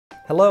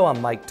Hello,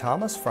 I'm Mike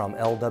Thomas from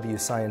LW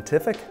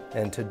Scientific,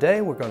 and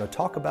today we're going to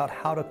talk about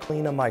how to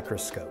clean a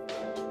microscope.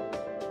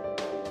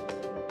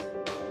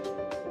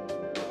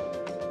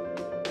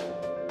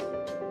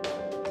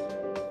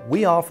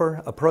 We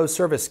offer a Pro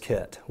Service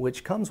Kit,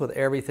 which comes with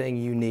everything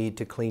you need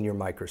to clean your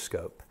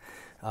microscope.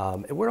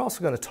 And we're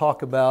also going to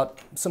talk about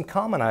some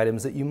common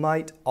items that you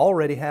might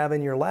already have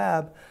in your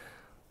lab,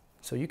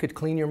 so you could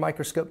clean your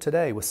microscope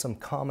today with some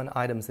common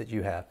items that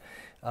you have.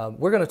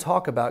 We're going to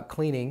talk about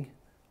cleaning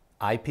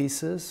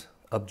eyepieces,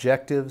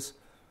 objectives,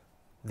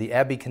 the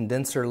Abbe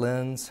condenser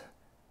lens,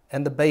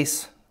 and the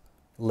base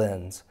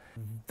lens.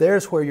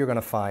 There's where you're going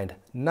to find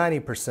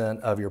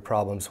 90% of your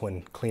problems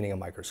when cleaning a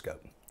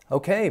microscope.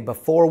 Okay,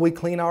 before we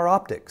clean our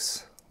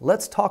optics,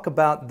 let's talk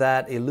about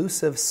that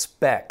elusive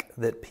speck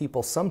that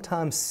people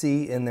sometimes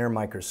see in their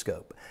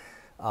microscope.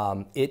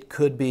 It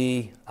could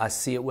be, I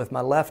see it with my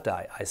left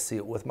eye, I see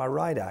it with my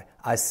right eye,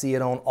 I see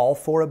it on all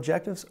four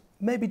objectives,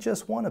 maybe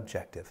just one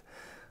objective.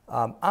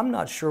 I'm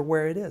not sure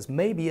where it is.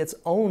 Maybe it's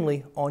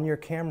only on your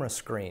camera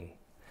screen.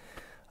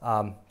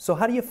 So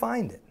how do you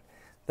find it?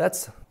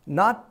 That's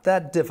not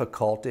that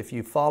difficult if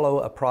you follow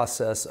a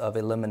process of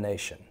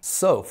elimination.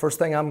 So first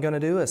thing I'm going to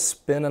do is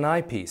spin an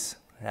eyepiece.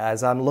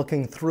 As I'm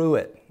looking through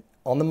it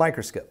on the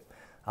microscope,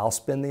 I'll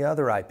spin the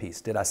other eyepiece.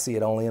 Did I see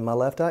it only in my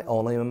left eye,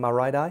 only in my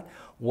right eye?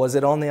 Was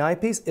it on the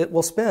eyepiece? It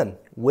will spin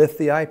with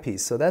the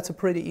eyepiece. So that's a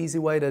pretty easy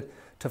way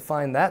to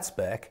find that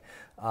speck.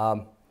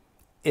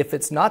 If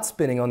it's not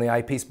spinning on the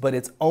eyepiece, but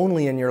it's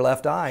only in your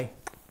left eye,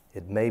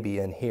 it may be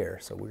in here.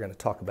 So we're going to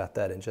talk about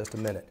that in just a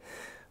minute.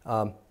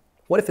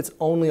 What if it's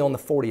only on the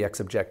 40x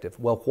objective?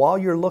 Well, while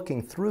you're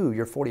looking through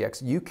your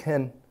 40x, you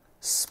can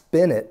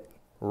spin it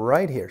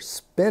right here.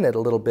 Spin it a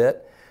little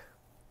bit,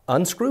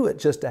 unscrew it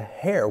just a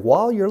hair.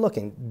 While you're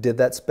looking, did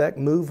that speck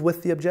move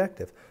with the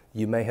objective?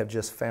 You may have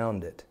just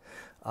found it.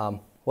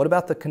 What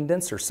about the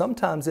condenser?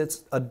 Sometimes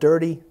it's a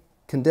dirty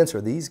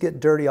condenser. These get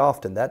dirty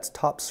often. That's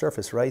top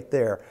surface right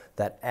there,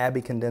 that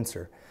Abbe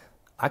condenser.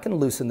 I can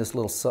loosen this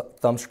little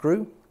thumb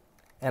screw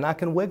and I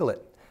can wiggle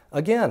it.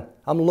 Again,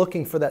 I'm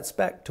looking for that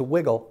speck to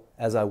wiggle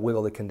as I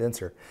wiggle the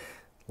condenser.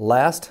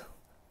 Last,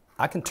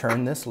 I can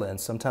turn this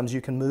lens. Sometimes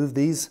you can move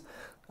these.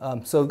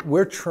 So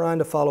we're trying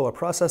to follow a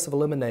process of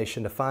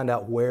elimination to find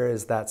out where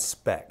is that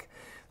speck.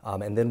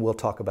 And then we'll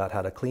talk about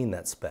how to clean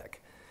that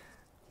speck.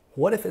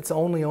 What if it's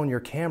only on your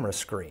camera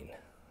screen?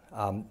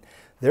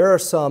 There are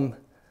some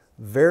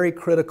very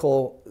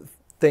critical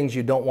things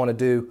you don't want to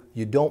do.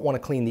 You don't want to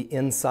clean the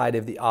inside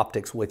of the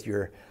optics with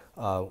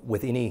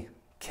with any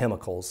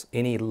chemicals,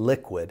 any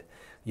liquid.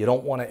 You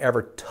don't want to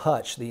ever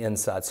touch the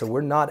inside. So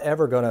we're not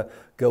ever going to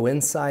go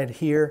inside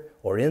here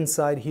or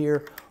inside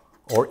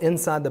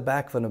the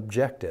back of an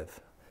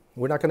objective.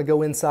 We're not going to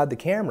go inside the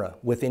camera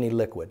with any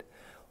liquid.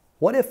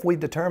 What if we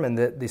determine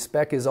that the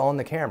speck is on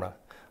the camera?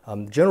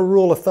 General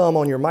rule of thumb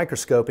on your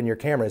microscope and your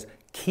camera is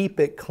keep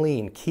it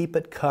clean, keep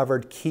it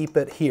covered, keep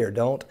it here.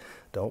 Don't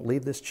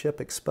leave this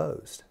chip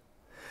exposed.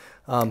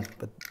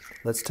 But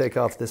let's take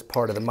off this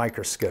part of the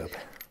microscope.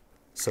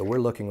 So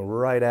we're looking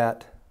right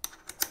at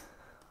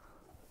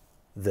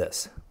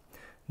this.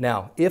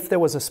 Now, if there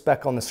was a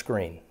speck on the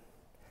screen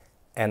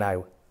and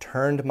I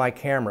turned my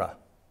camera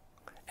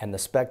and the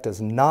speck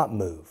does not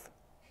move,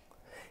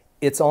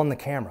 it's on the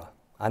camera.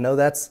 I know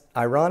that's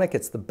ironic.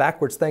 It's the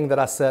backwards thing that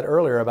I said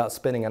earlier about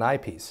spinning an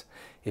eyepiece.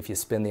 If you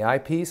spin the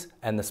eyepiece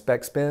and the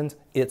speck spins,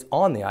 it's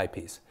on the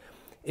eyepiece.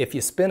 If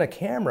you spin a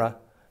camera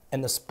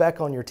and the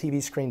speck on your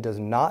TV screen does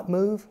not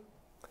move,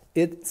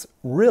 it's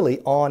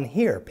really on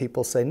here.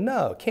 People say,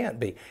 no, it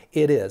can't be.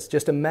 It is.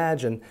 Just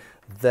imagine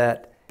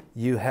that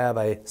you have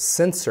a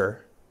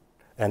sensor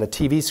and a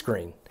TV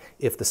screen.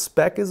 If the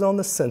speck is on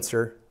the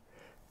sensor,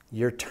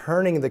 you're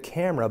turning the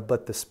camera,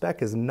 but the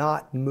speck is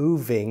not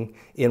moving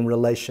in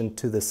relation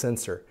to the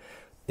sensor.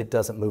 It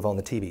doesn't move on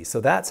the TV.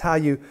 So that's how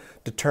you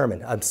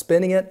determine. I'm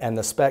spinning it and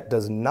the speck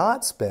does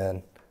not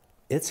spin,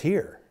 it's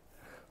here.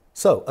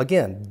 So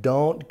again,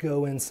 don't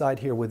go inside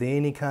here with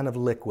any kind of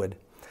liquid.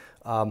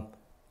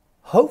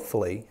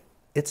 Hopefully,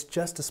 it's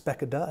just a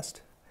speck of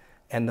dust.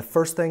 And the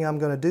first thing I'm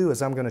going to do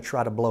is I'm going to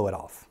try to blow it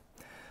off.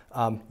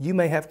 You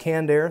may have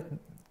canned air.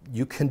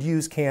 You can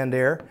use canned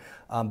air.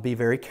 Be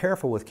very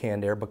careful with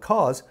canned air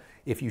because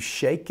if you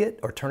shake it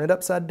or turn it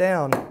upside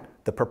down,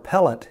 the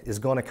propellant is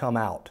going to come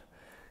out.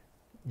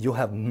 You'll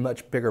have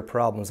much bigger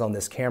problems on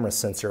this camera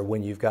sensor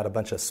when you've got a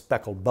bunch of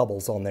speckled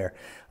bubbles on there.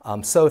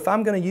 So if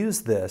I'm going to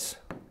use this,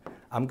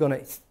 I'm going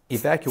to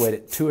evacuate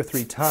it 2 or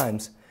 3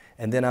 times,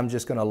 and then I'm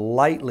just going to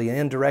lightly,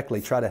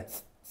 indirectly try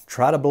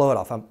to blow it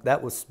off.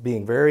 That was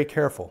being very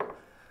careful.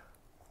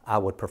 I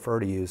would prefer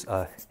to use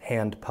a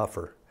hand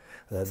puffer.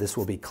 This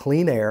will be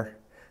clean air,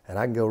 and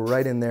I can go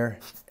right in there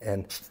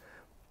and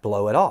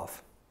blow it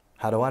off.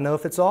 How do I know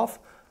if it's off?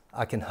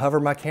 I can hover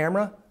my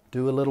camera,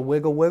 do a little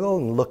wiggle,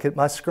 and look at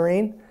my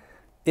screen.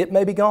 It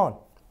may be gone.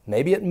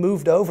 Maybe it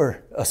moved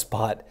over a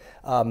spot.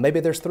 Maybe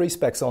there's 3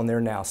 specks on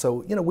there now. So,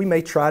 we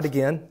may try it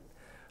again.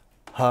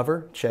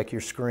 Hover, check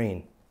your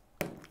screen.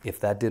 If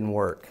that didn't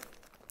work,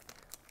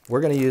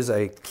 we're going to use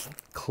a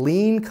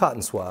clean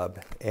cotton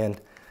swab, and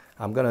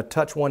I'm going to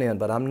touch one end,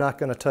 but I'm not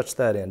going to touch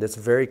that end. It's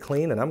very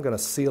clean, and I'm going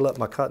to seal up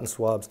my cotton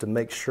swabs to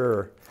make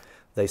sure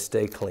they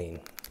stay clean.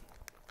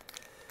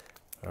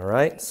 All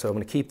right, so I'm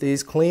going to keep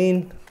these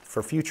clean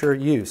for future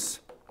use.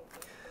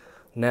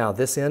 Now,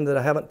 this end that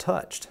I haven't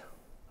touched,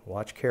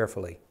 watch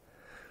carefully.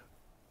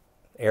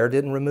 Air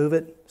didn't remove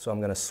it, so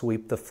I'm going to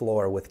sweep the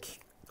floor with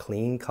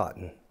clean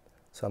cotton.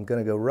 So I'm going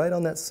to go right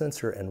on that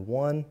sensor, and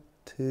 1,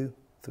 2,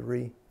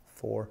 3,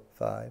 4,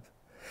 5.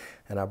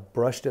 And I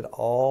brushed it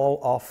all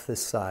off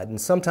this side.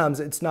 And sometimes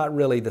it's not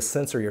really the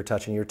sensor you're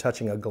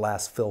touching a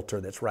glass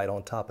filter that's right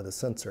on top of the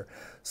sensor.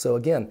 So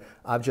again,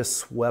 I've just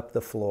swept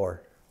the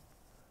floor.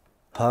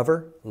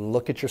 Hover,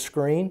 look at your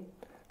screen,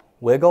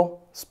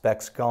 wiggle,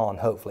 speck's gone,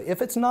 hopefully. If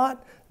it's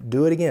not,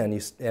 do it again.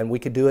 And we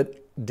could do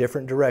it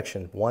different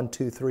direction, 1,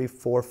 2, 3,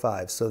 4,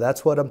 5. So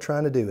that's what I'm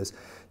trying to do, is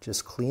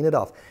just clean it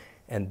off.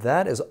 And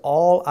that is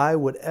all I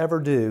would ever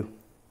do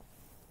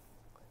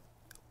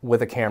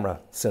with a camera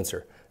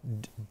sensor.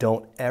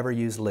 Don't ever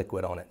use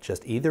liquid on it.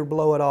 Just either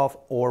blow it off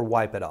or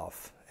wipe it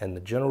off. And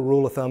the general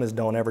rule of thumb is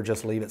don't ever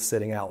just leave it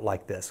sitting out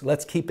like this.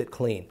 Let's keep it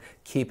clean.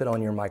 Keep it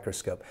on your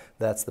microscope.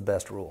 That's the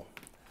best rule.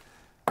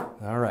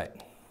 All right.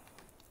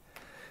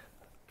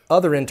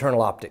 Other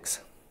internal optics.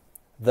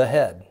 The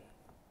head.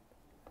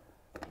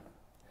 I'm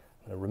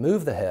going to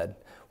remove the head.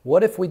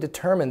 What if we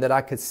determined that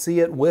I could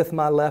see it with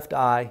my left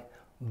eye,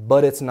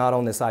 but it's not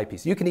on this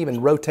eyepiece? You can even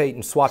rotate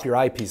and swap your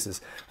eyepieces.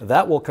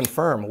 That will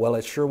confirm, well,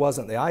 it sure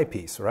wasn't the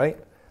eyepiece, right?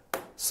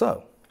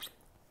 So,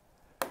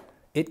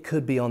 it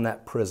could be on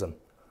that prism.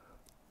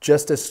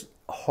 Just as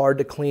hard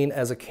to clean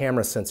as a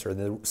camera sensor.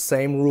 The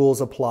same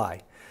rules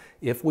apply.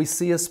 If we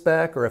see a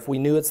speck, or if we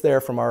knew it's there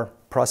from our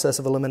process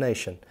of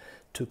elimination,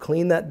 to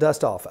clean that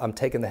dust off, I'm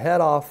taking the head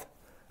off,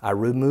 I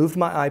removed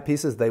my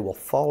eyepieces, they will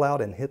fall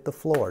out and hit the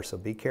floor, so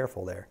be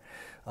careful there.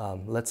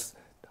 Let's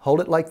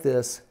hold it like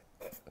this,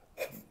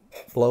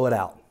 blow it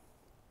out.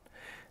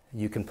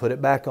 You can put it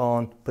back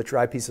on, put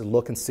your eyepieces,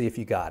 look and see if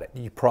you got it.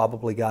 You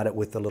probably got it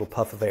with the little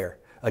puff of air.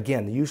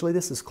 Again, usually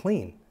this is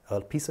clean.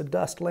 A piece of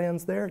dust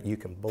lands there, you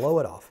can blow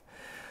it off.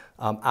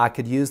 I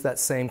could use that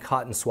same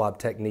cotton swab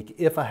technique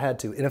if I had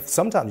to. And if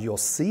sometimes you'll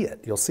see it,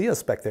 you'll see a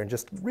speck there, and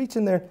just reach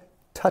in there,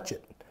 touch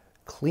it.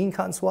 Clean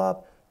cotton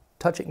swab,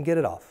 touch it and get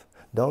it off.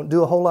 Don't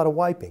do a whole lot of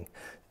wiping.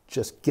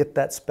 Just get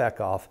that speck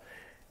off,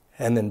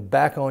 and then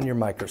back on your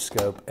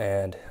microscope,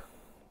 and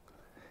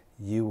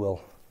you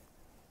will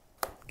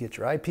get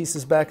your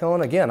eyepieces back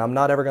on. Again, I'm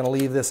not ever going to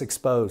leave this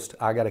exposed.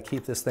 I got to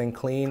keep this thing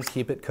clean,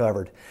 keep it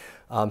covered.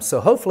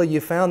 So hopefully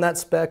you found that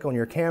speck on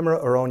your camera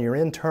or on your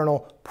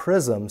internal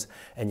prisms,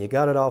 and you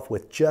got it off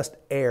with just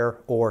air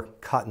or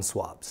cotton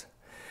swabs.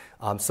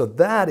 So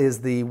that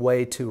is the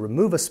way to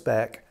remove a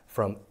speck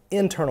from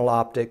internal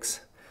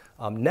optics.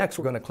 Next,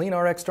 we're going to clean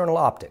our external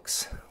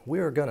optics. We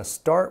are going to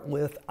start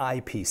with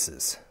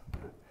eyepieces.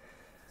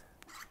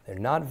 They're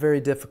not very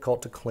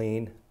difficult to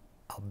clean.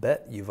 I'll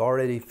bet you've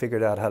already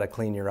figured out how to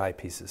clean your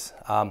eyepieces.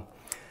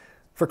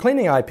 For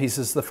cleaning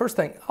eyepieces, the first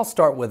thing, I'll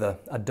start with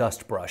a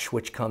dust brush,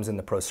 which comes in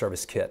the Pro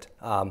Service kit.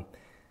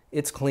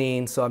 It's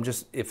clean, so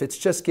if it's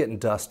just getting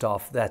dust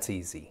off, that's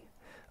easy.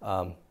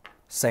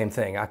 Same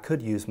thing, I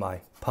could use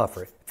my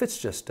puffer if it's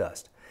just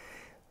dust.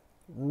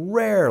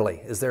 Rarely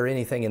is there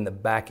anything in the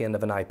back end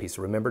of an eyepiece.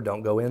 Remember,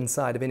 don't go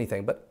inside of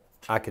anything, but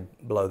I could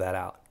blow that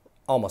out.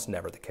 Almost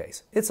never the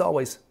case. It's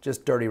always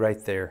just dirty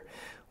right there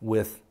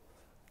with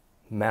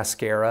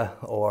mascara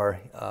or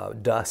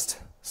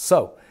dust.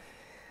 So,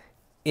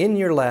 in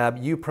your lab,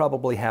 you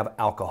probably have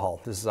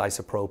alcohol. This is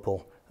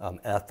isopropyl,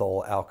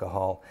 ethyl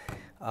alcohol.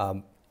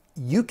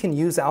 You can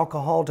use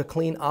alcohol to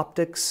clean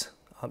optics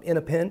in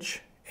a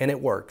pinch, and it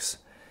works.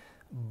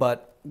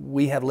 But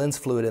we have lens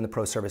fluid in the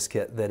Pro Service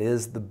kit that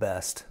is the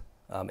best.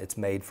 It's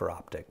made for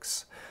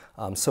optics.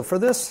 So for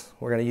this,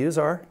 we're going to use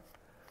our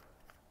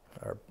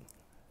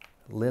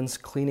lens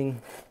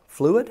cleaning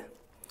fluid.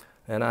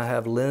 And I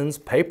have lens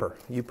paper.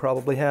 You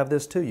probably have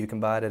this too. You can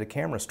buy it at a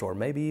camera store,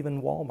 maybe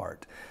even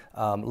Walmart.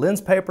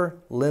 Lens paper,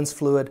 lens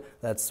fluid,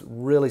 that's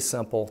really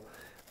simple.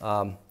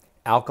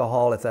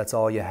 Alcohol, if that's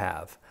all you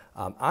have.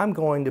 I'm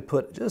going to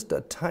put just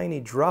a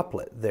tiny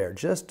droplet there,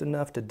 just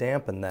enough to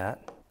dampen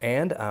that.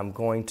 And I'm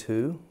going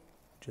to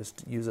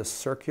just use a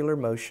circular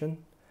motion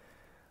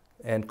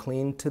and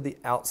clean to the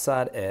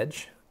outside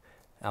edge.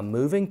 I'm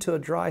moving to a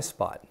dry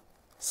spot.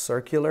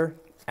 Circular,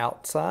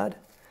 outside.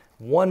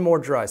 One more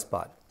dry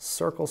spot.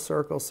 Circle,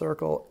 circle,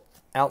 circle,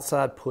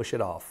 outside, push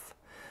it off.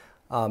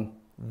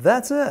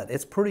 That's it.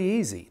 It's pretty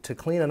easy to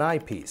clean an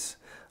eyepiece.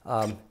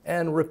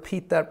 And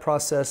repeat that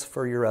process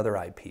for your other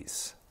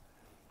eyepiece.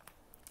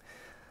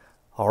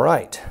 All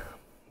right,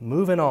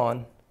 moving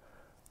on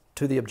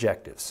to the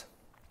objectives.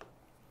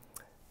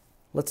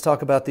 Let's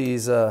talk about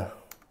these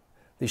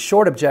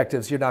short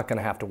objectives you're not going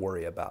to have to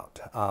worry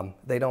about.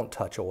 They don't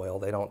touch oil,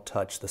 they don't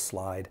touch the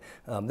slide.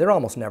 They're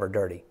almost never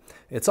dirty.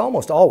 It's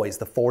almost always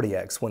the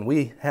 40X. When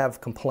we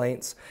have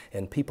complaints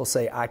and people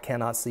say, I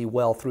cannot see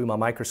well through my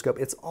microscope,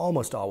 it's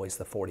almost always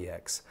the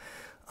 40X.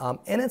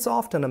 And it's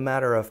often a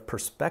matter of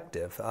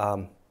perspective.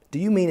 Do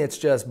you mean it's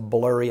just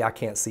blurry, I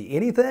can't see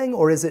anything,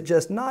 or is it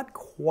just not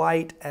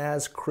quite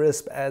as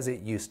crisp as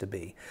it used to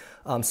be?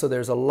 So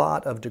there's a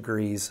lot of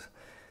degrees,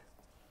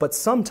 but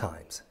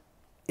sometimes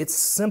it's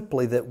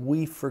simply that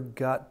we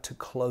forgot to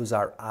close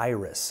our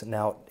iris.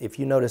 Now, if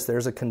you notice,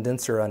 there's a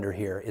condenser under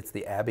here. It's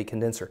the Abbey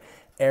condenser.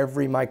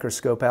 Every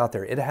microscope out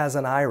there, it has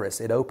an iris.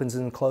 It opens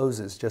and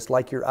closes just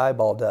like your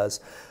eyeball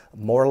does.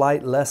 More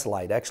light, less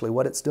light. Actually,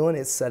 what it's doing,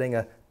 it's setting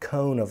a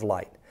cone of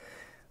light.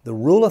 The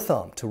rule of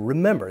thumb to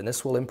remember, and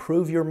this will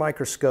improve your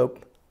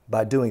microscope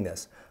by doing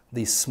this,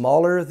 the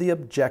smaller the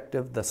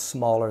objective, the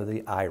smaller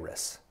the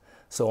iris.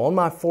 So on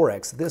my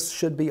 4X, this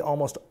should be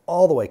almost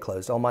all the way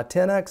closed. On my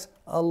 10X,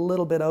 a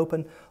little bit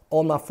open.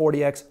 On my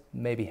 40X,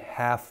 maybe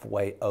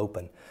halfway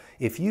open.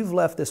 If you've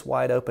left this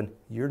wide open,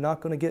 you're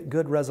not going to get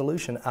good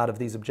resolution out of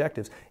these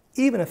objectives,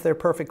 even if they're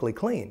perfectly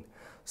clean.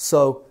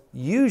 So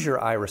use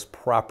your iris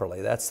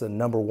properly. That's the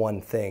number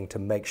one thing to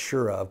make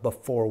sure of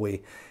before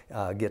we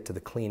get to the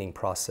cleaning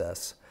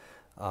process.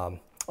 All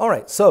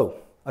right, so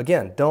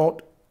again,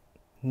 don't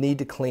need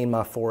to clean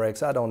my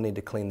 4X. I don't need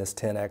to clean this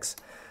 10X.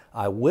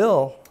 I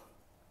will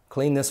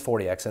clean this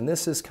 40X, and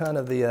this is kind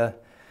of the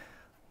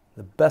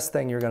best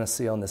thing you're going to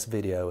see on this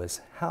video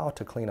is how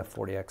to clean a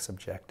 40X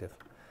objective.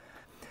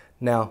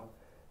 Now,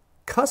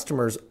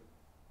 customers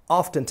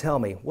often tell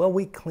me, well,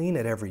 we clean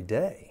it every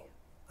day.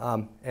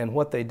 And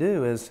what they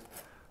do is,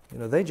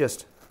 they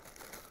just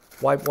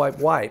wipe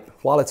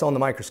while it's on the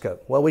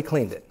microscope. Well, we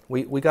cleaned it.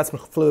 We got some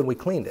fluid, we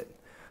cleaned it.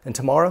 And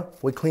tomorrow,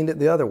 we cleaned it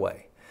the other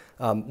way.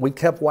 We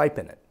kept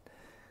wiping it.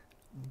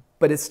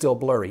 But it's still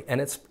blurry,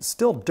 and it's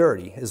still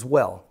dirty as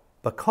well,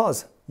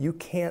 because you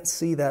can't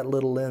see that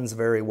little lens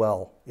very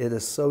well. It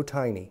is so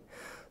tiny.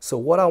 So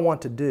what I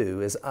want to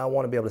do is I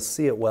want to be able to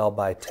see it well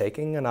by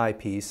taking an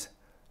eyepiece,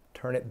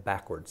 turn it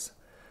backwards.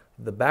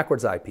 The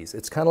backwards eyepiece,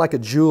 it's kind of like a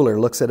jeweler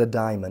looks at a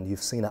diamond.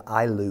 You've seen an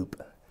eye loop.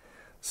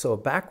 So a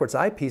backwards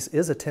eyepiece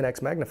is a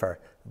 10X magnifier.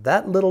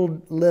 That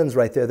little lens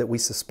right there that we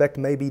suspect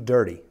may be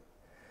dirty,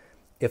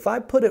 if I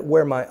put it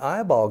where my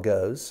eyeball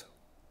goes,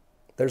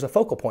 there's a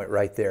focal point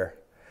right there.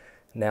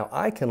 Now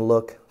I can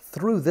look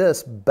through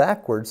this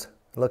backwards.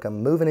 Look,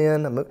 I'm moving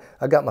in,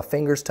 I got my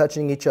fingers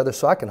touching each other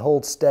so I can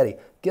hold steady.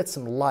 Get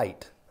some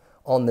light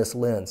on this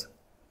lens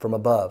from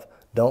above.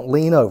 Don't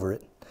lean over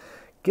it.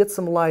 Get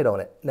some light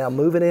on it. Now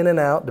move it in and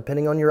out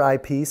depending on your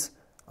eyepiece.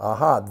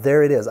 Aha,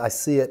 there it is. I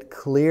see it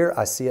clear.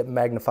 I see it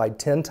magnified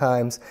 10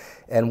 times.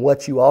 And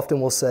what you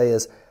often will say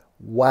is,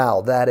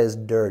 wow, that is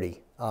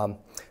dirty. Now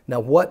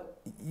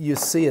what you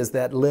see is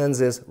that lens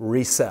is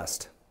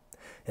recessed.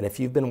 And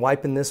if you've been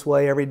wiping this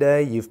way every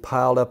day, you've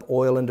piled up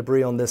oil and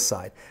debris on this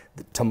side.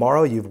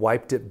 Tomorrow you've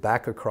wiped it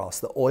back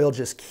across. The oil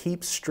just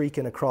keeps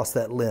streaking across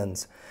that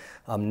lens.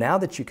 Now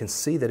that you can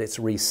see that it's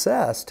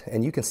recessed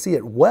and you can see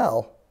it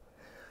well,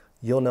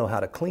 you'll know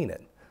how to clean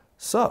it.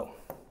 So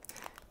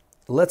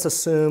let's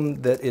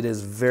assume that it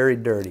is very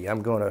dirty.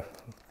 I'm going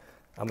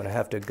to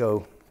have to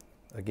go,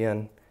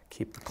 again,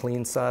 keep the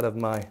clean side of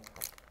my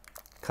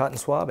cotton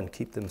swab and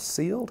keep them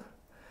sealed.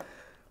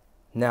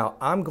 Now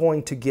I'm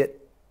going to get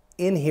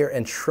in here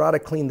and try to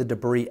clean the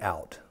debris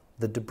out.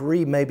 The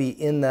debris may be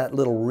in that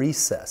little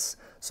recess.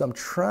 So I'm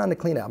trying to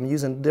clean it out. I'm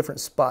using different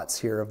spots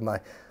here of my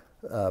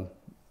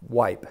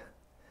wipe.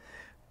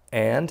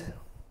 And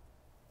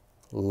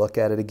look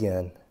at it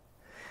again.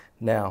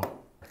 Now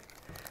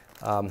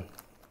I'm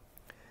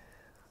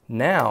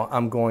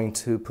going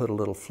to put a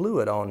little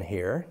fluid on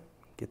here.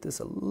 Get this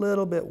a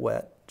little bit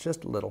wet,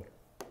 just a little.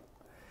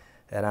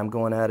 And I'm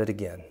going at it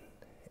again.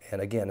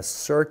 And again, a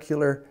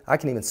circular, I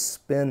can even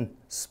spin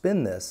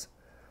this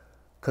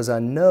because I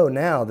know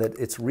now that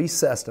it's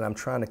recessed and I'm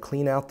trying to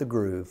clean out the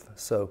groove.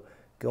 So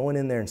going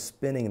in there and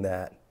spinning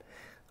that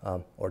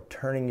or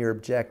turning your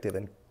objective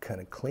and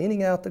kind of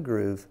cleaning out the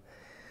groove.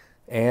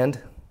 And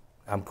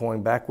I'm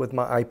going back with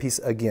my eyepiece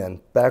again,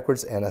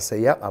 backwards, and I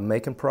say, yep, I'm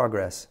making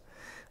progress.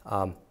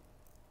 And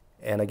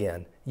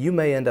again, you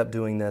may end up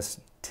doing this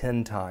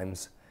 10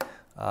 times.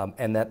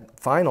 And that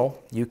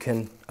final, you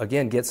can,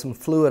 again, get some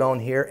fluid on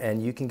here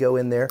and you can go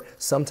in there.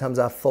 Sometimes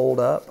I fold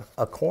up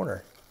a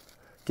corner,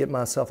 get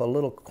myself a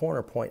little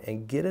corner point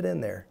and get it in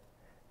there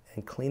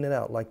and clean it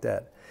out like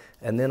that.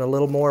 And then a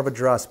little more of a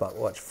dry spot.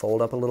 Watch,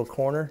 fold up a little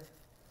corner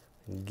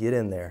and get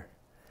in there.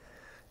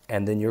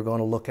 And then you're going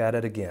to look at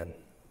it again.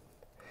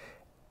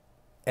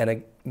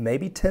 And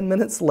maybe 10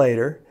 minutes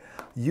later,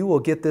 you will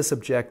get this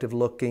objective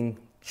looking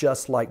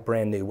just like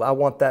brand new. I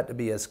want that to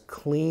be as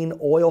clean,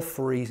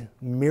 oil-free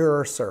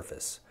mirror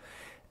surface.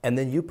 And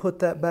then you put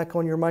that back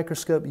on your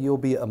microscope, you'll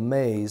be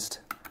amazed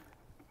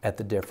at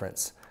the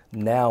difference.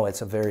 Now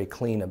it's a very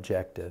clean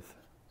objective.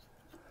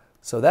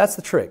 So that's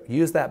the trick.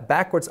 Use that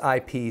backwards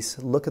eyepiece,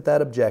 look at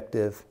that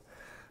objective,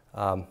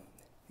 and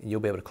you'll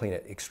be able to clean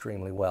it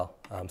extremely well.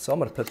 So I'm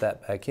going to put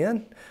that back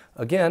in.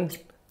 Again,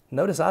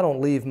 notice I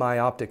don't leave my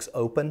optics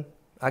open.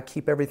 I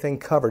keep everything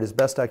covered as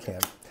best I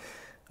can.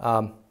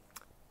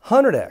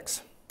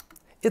 100X,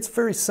 it's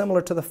very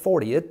similar to the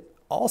 40. It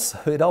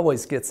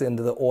always gets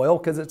into the oil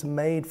because it's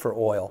made for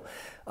oil.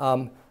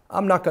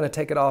 I'm not going to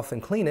take it off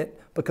and clean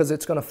it because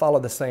it's going to follow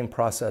the same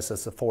process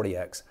as the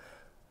 40X.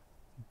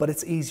 But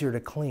it's easier to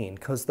clean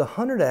because the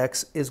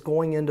 100X is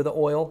going into the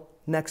oil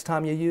next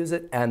time you use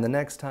it, and the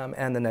next time,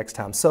 and the next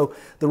time. So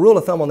the rule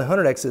of thumb on the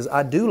 100X is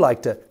I do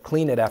like to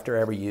clean it after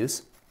every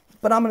use,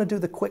 but I'm going to do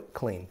the quick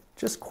clean.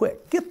 Just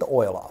quick. Get the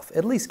oil off.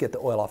 At least get the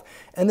oil off.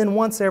 And then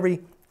once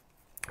every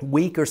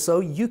week or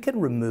so, you can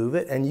remove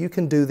it and you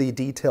can do the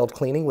detailed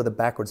cleaning with a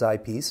backwards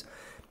eyepiece.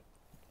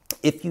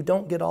 If you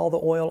don't get all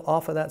the oil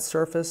off of that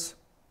surface,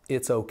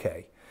 it's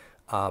okay.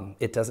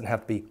 It doesn't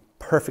have to be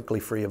perfectly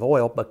free of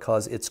oil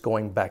because it's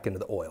going back into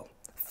the oil.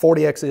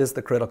 40X is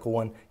the critical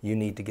one. You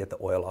need to get the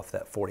oil off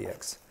that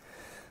 40X.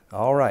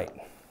 All right,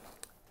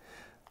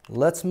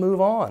 let's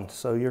move on.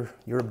 So your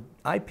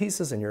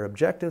eyepieces and your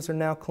objectives are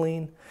now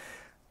clean.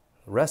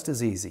 The rest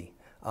is easy.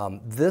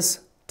 This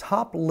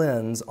top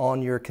lens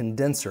on your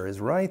condenser is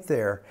right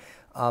there.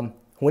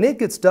 When it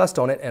gets dust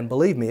on it, and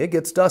believe me, it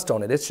gets dust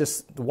on it, it's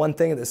just one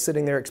thing that's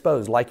sitting there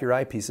exposed, like your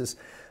eyepieces,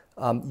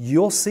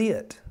 you'll see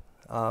it.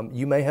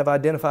 You may have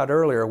identified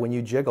earlier when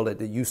you jiggled it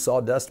that you saw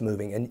dust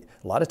moving, and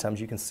a lot of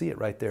times you can see it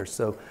right there.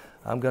 So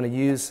I'm going to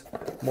use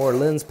more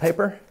lens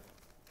paper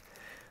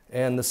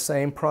and the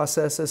same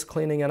process as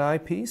cleaning an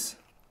eyepiece.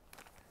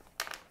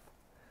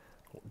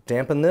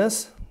 Dampen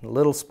this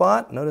little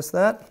spot, notice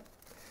that,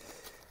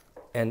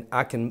 and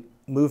I can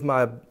move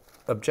my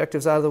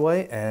objectives out of the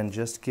way and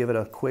just give it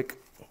a quick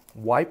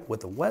wipe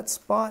with the wet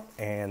spot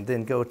and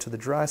then go to the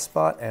dry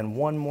spot and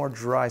one more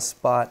dry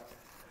spot.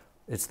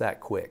 It's that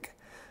quick.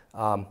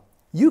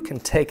 You can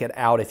take it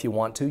out if you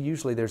want to.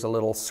 Usually there's a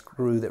little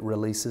screw that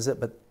releases it,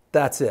 but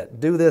that's it.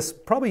 Do this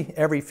probably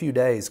every few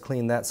days,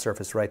 clean that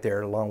surface right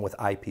there along with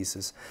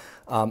eyepieces.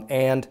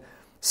 And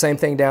same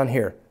thing down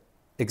here,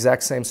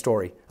 exact same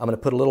story. I'm going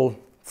to put a little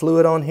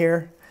fluid on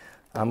here.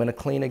 I'm going to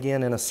clean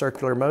again in a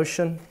circular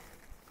motion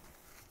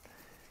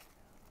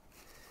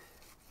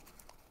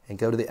and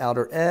go to the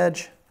outer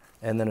edge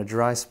and then a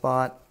dry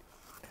spot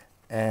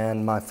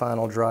and my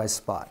final dry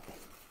spot.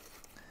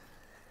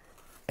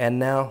 And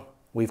now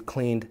we've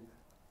cleaned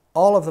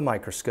all of the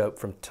microscope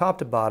from top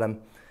to bottom.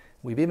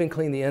 We've even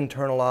cleaned the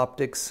internal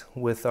optics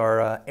with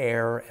our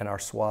air and our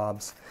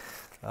swabs.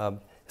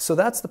 So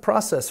that's the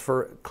process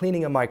for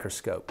cleaning a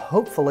microscope.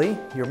 Hopefully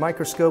your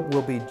microscope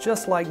will be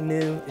just like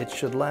new. It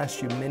should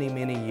last you many,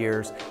 many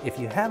years. If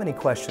you have any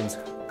questions,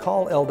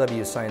 call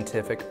LW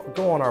Scientific or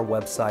go on our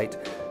website,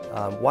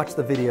 watch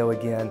the video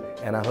again,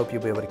 and I hope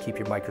you'll be able to keep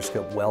your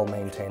microscope well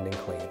maintained and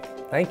clean.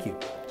 Thank you.